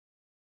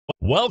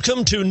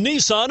Welcome to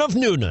Nissan of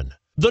Newnan,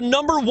 the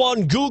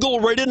 #1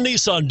 Google-rated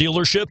Nissan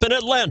dealership in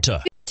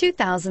Atlanta.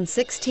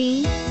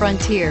 2016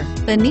 Frontier.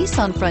 The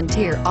Nissan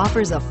Frontier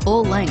offers a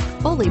full-length,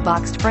 fully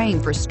boxed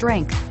frame for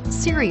strength,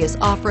 serious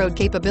off-road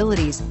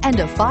capabilities, and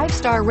a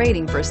 5-star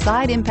rating for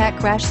side impact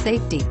crash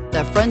safety.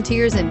 The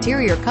Frontier's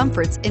interior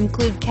comforts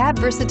include cab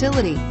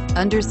versatility,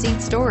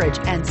 under-seat storage,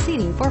 and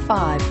seating for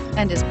 5,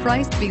 and is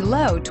priced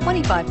below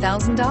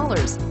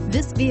 $25,000.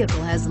 This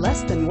vehicle has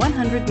less than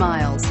 100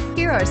 miles.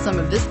 Here are some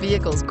of this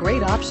vehicle's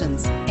great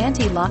options: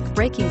 anti-lock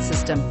braking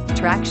system,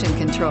 traction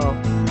control,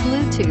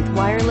 Bluetooth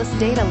wireless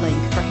data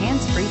link for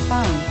hands-free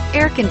phone,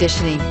 air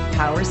conditioning,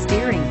 power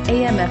steering,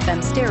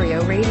 AM/FM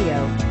stereo radio,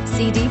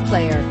 CD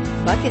player,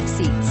 bucket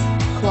seats,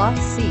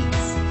 cloth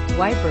seats,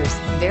 wipers,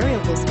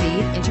 variable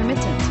speed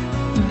intermittent.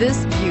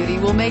 This beauty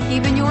will make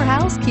even your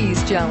house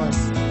keys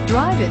jealous.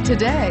 Drive it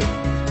today.